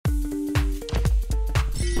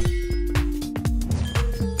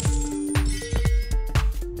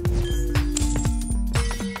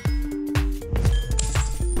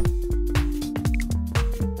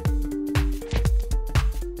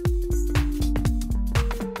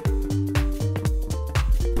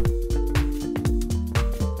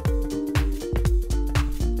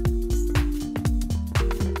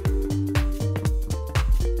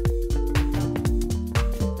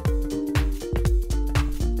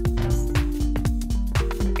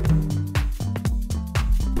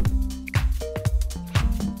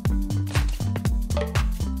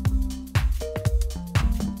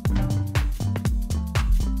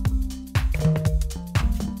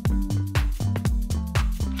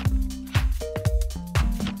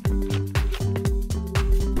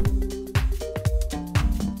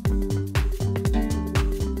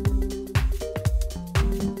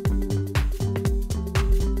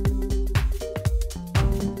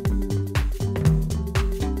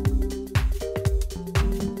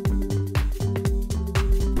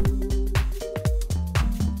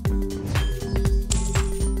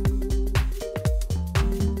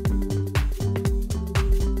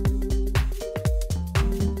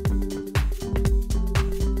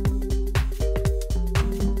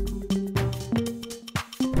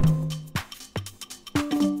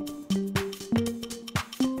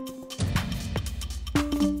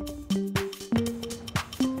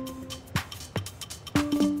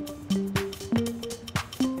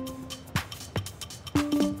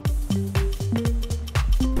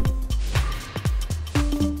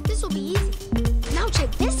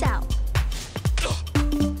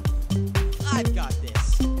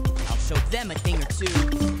them a thing or two.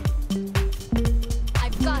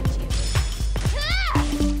 I've got you.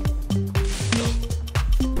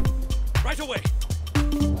 Right away.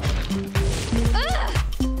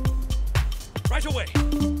 Right away.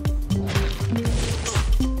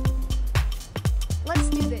 Let's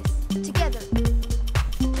do this together.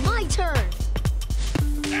 My turn.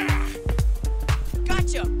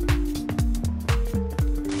 Gotcha!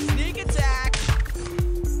 Sneak attack!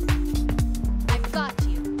 I've got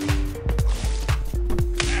you.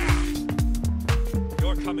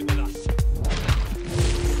 You're coming with us.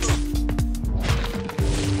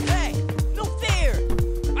 Hey! No fear!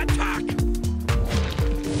 Attack!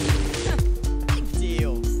 Big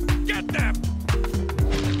deal. Get them!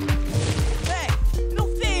 Hey! No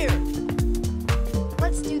fear!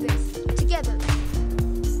 Let's do this together.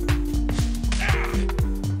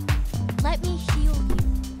 Let me heal you.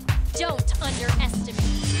 Don't underestimate me.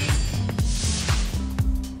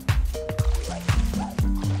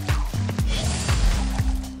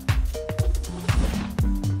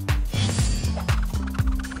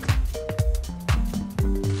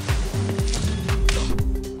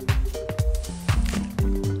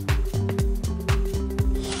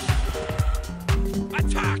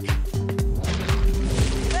 Attack!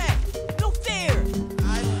 Hey! No fear!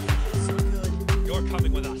 I don't feel so good. You're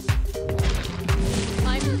coming with us.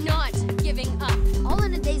 I'm not giving up. All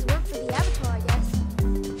in a day's work for the Avatar, I guess.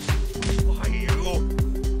 Why you?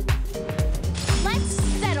 Let's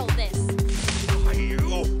settle this. Why you?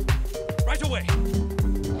 Right away.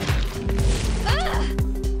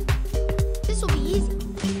 This will be easy.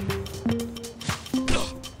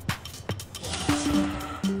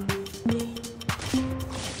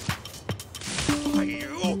 Why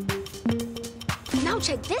you? Now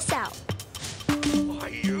check this out. Why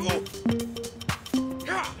you?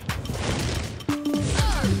 Yeah.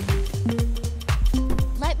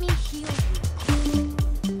 Let me heal you.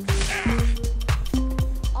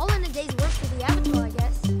 All in a day's work for the Avatar, I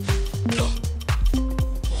guess.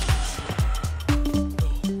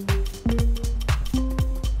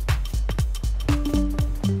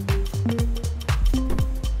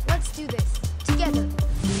 Let's do this together.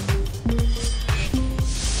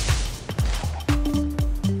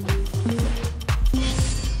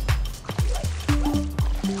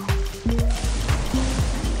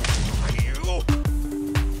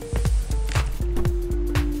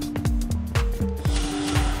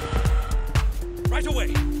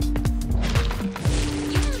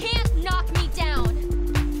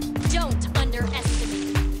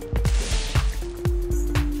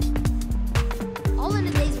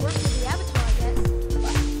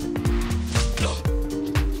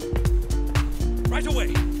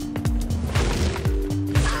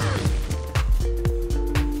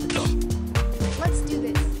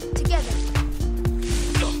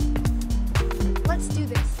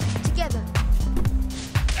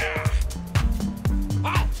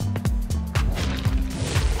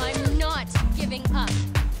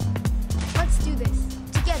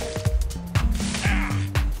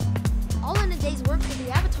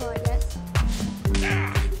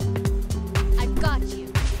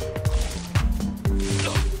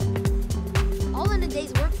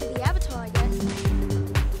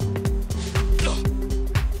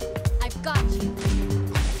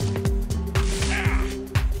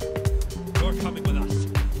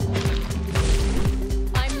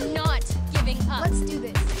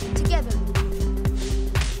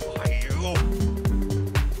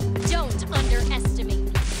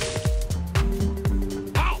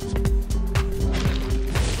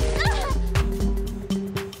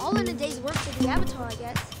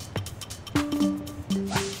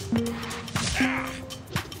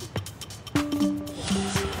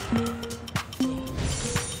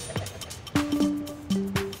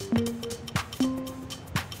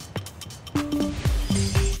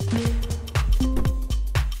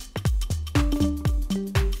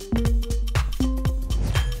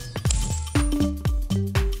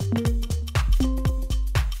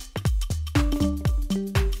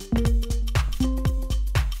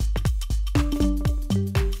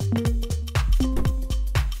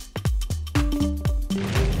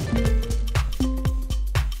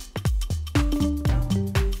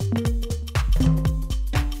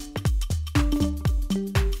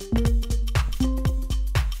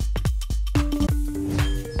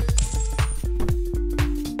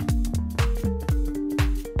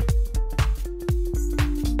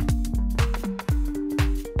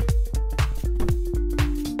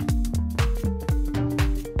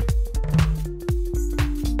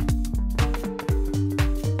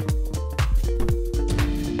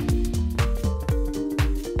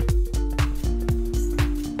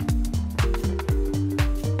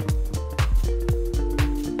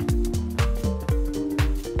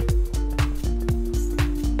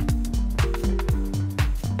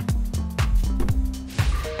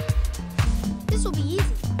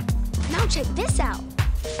 Now check this out.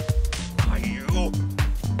 Why you?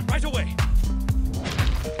 Right away.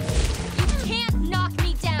 You can't knock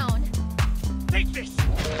me down. Take this.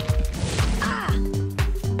 Ah!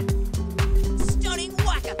 Stunning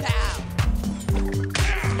whack-a-pow!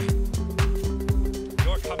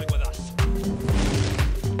 You're coming with us.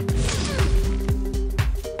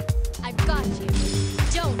 I've got you.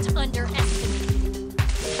 Don't underestimate.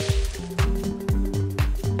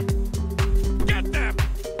 Get them.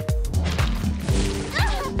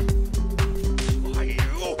 Ah! Why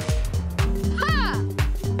you? Ha!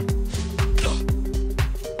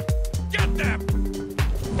 Get them.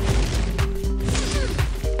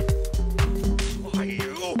 Why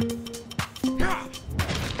you? Yeah.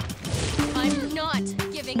 I'm not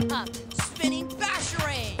giving up. Spinning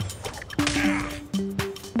basherang!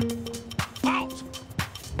 Out.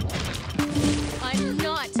 I'm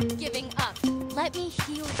not giving up. Let me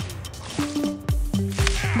heal you.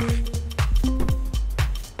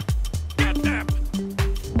 Get them.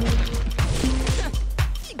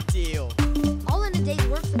 Big deal! All in a day's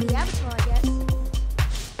work for the Avatar, I guess.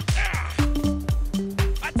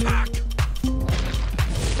 Attack.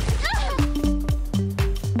 Ah!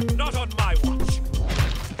 Not on my watch.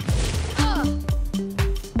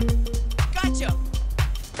 Gotcha!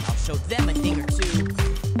 I'll show them a thing or two.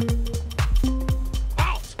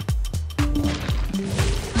 Out.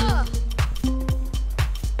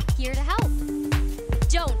 Here to help.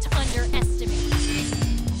 Don't underestimate.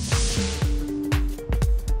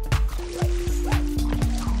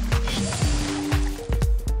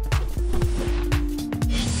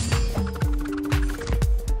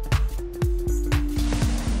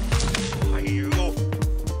 Why you?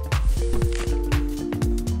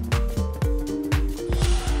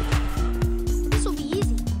 This will be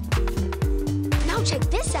easy. Now check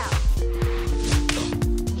this out.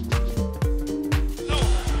 No.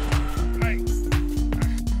 Hey.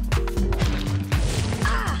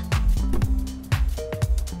 Ah!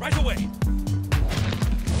 Right away.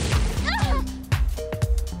 Ah!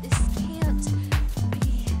 This can't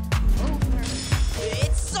be over.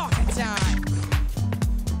 It's Sokka time!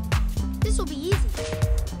 This will be easy.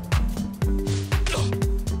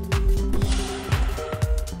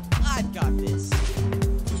 I've got this.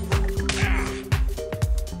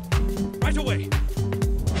 Right away.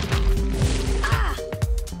 Ah!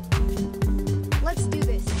 Let's do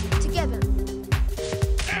this together.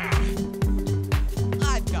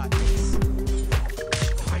 I've got this.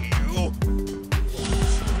 Why you?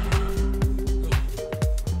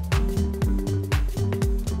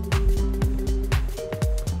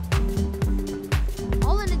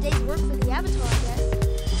 All in a day's work for the Avatar, I guess.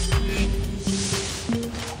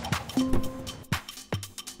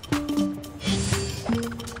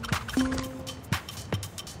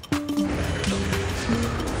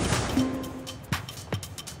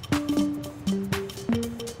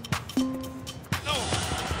 No.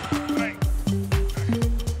 Hey.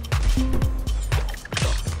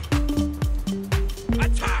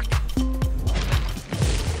 Attack.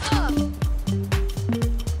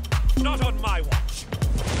 Not on my watch.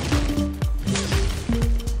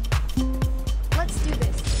 Let's do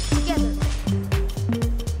this together.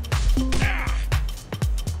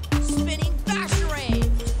 Spinning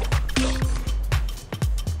basherang!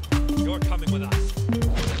 You're coming with us.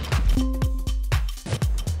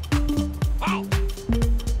 Out.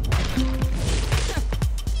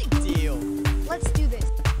 Big deal! Let's do this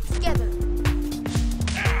together.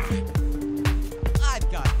 I've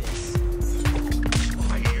got this.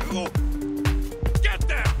 Why you? Get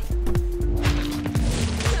them.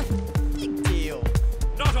 Big deal!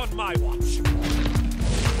 Not on my watch.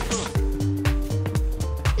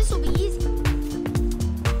 This will be easy.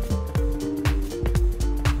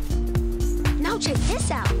 Now check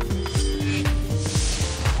this out.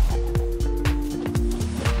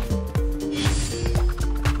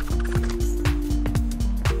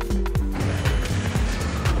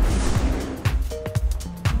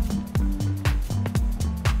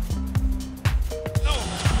 No.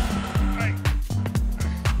 Hey.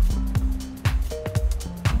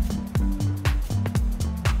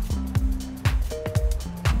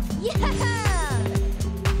 Yeah!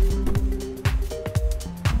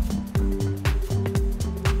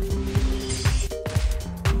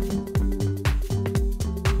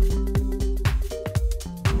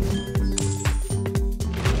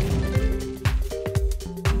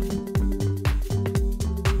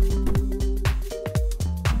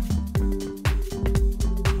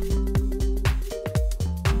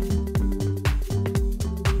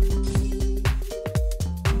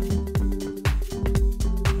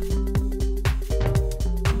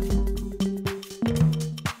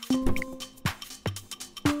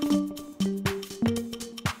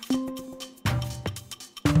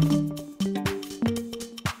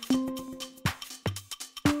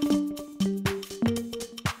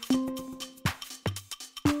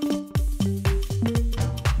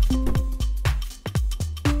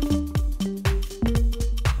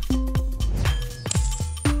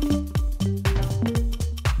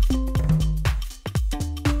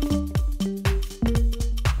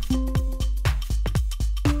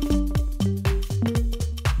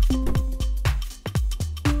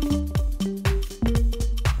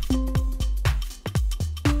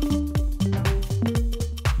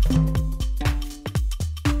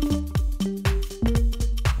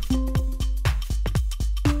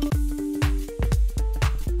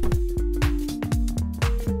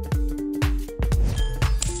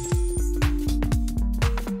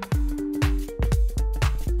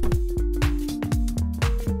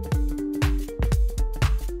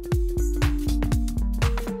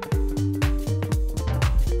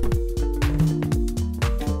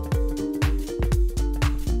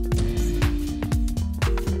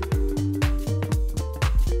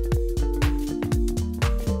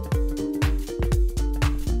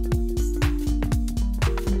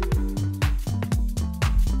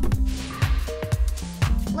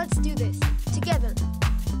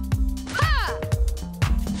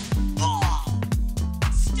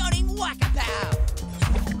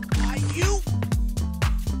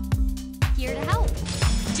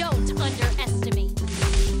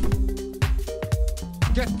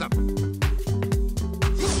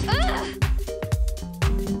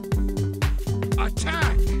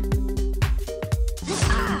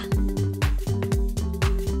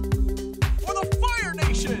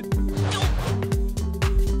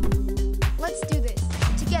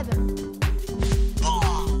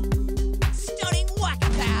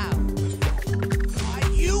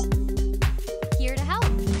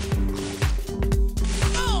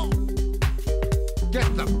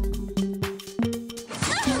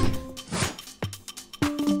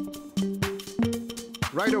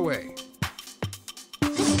 Right away. For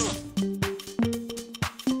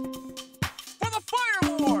the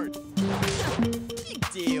fireboard! Big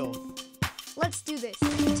deal. Let's do this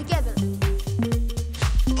together.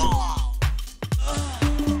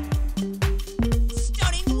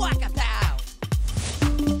 Stunning whack-a-pow.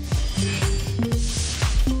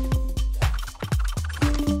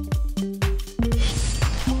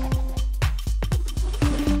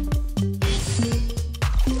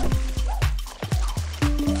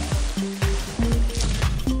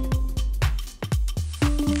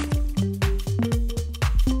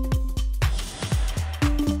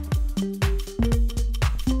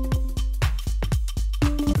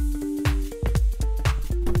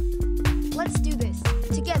 Let's do this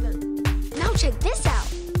together. Now check this out.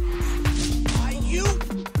 Are you?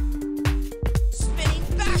 Spinning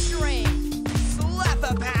Basherang.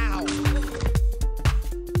 Slap-a-pow.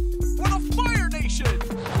 For the Fire Nation!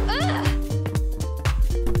 Ugh!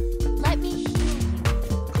 Let me heal you.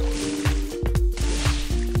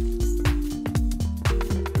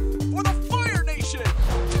 For the Fire Nation!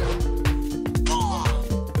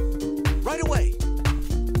 Right away!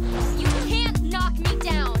 You can't knock me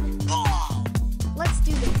down. Let's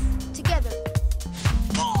do this together.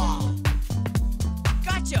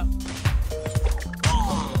 Gotcha.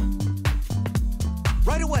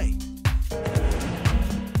 Right away!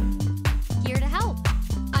 Here to help.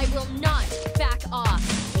 I will not back off.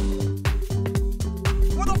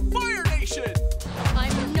 For the Fire Nation!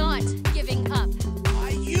 I'm not giving up.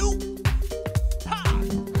 Are you? Ha!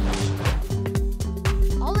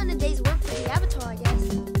 All in a day's work for the Avatar, I guess.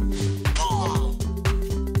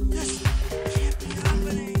 This can't be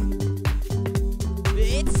happening.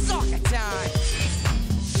 It's Sokka time.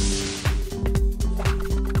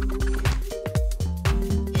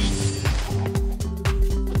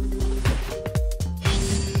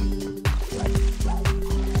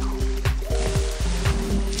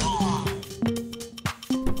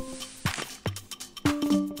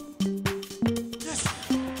 This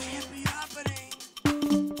can't be happening.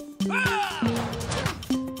 Ah!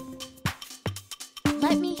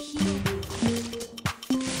 Let me heal you.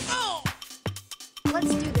 Oh!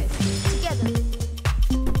 Let's do this together.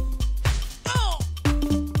 Oh!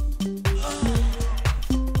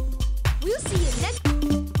 We'll see you next.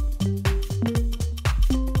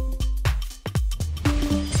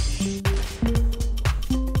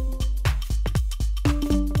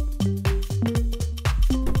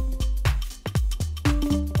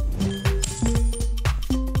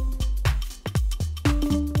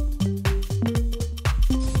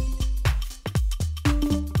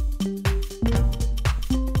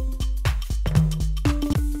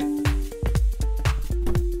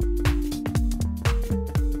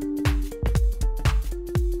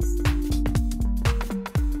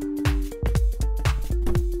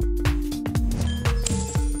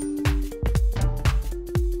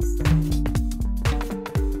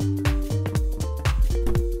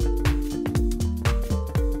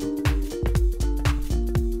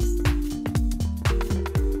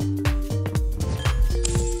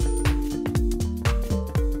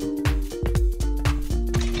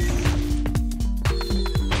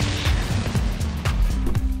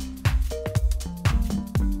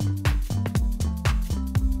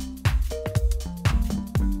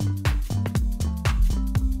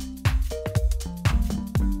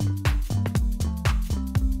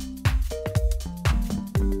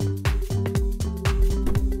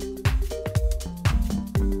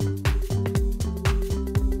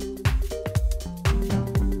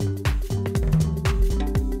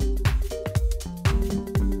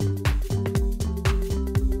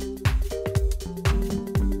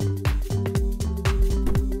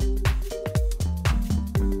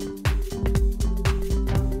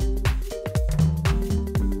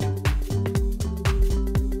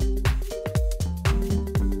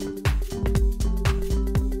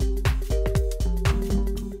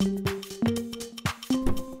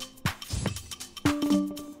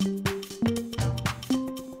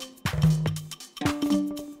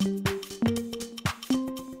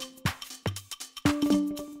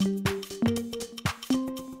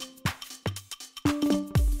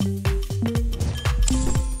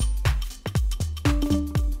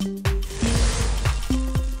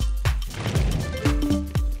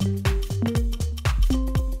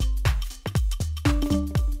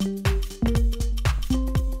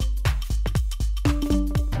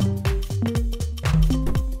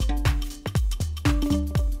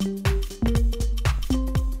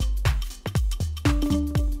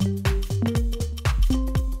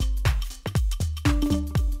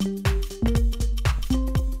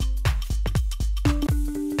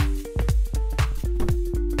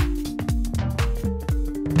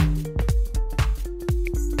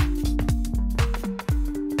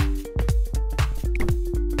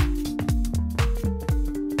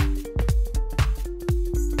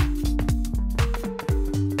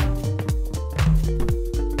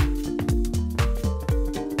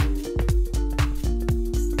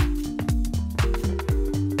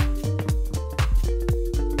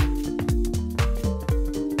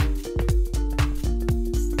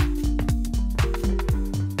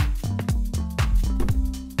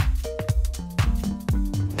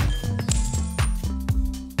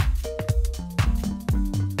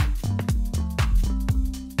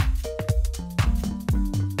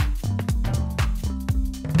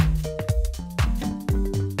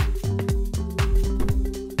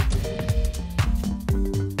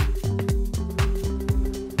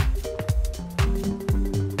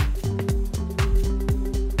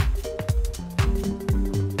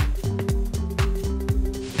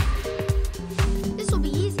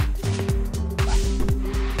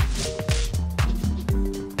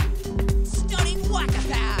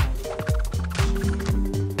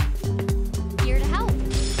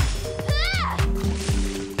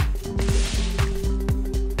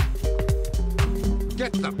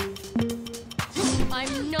 Get them!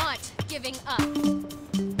 I'm not giving up.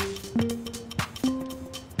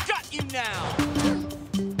 Got you now!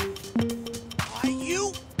 Why,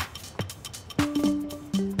 you?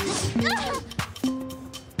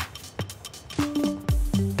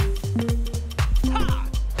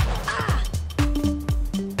 Ha!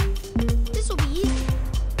 This'll be easy.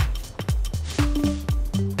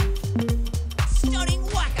 Stunning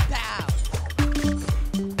whack-a-pow!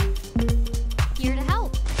 Here to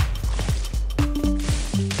help.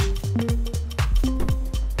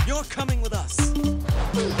 You're coming with us.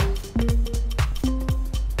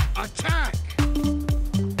 Attack!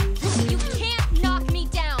 You can't knock me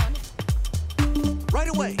down. Right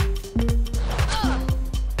away.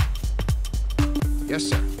 Yes,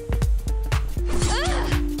 sir.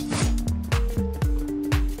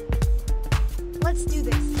 Let's do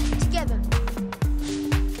this together.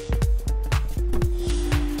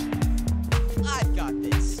 I've got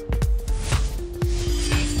this.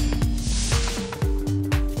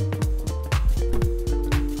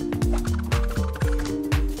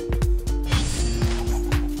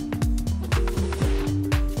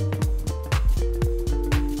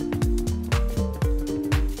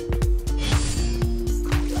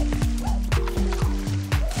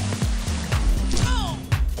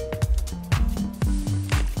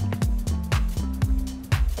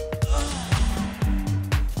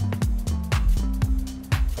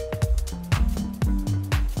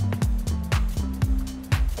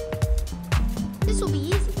 This'll be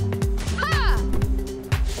easy. Ha!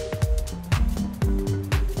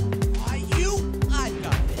 Why, you? I've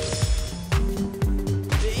got this.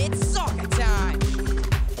 It's Sokka time!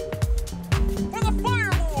 For the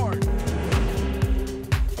Fire Lord!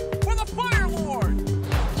 For the Fire Lord!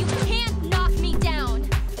 You can't knock me down.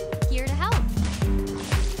 Here to help.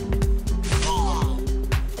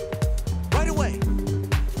 Right away.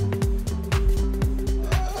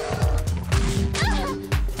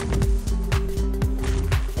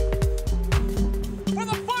 For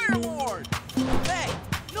the Fire Lord! Hey,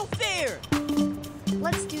 no fear!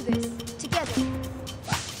 Let's do this together.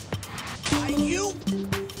 Why, you?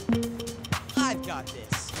 I've got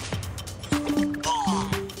this.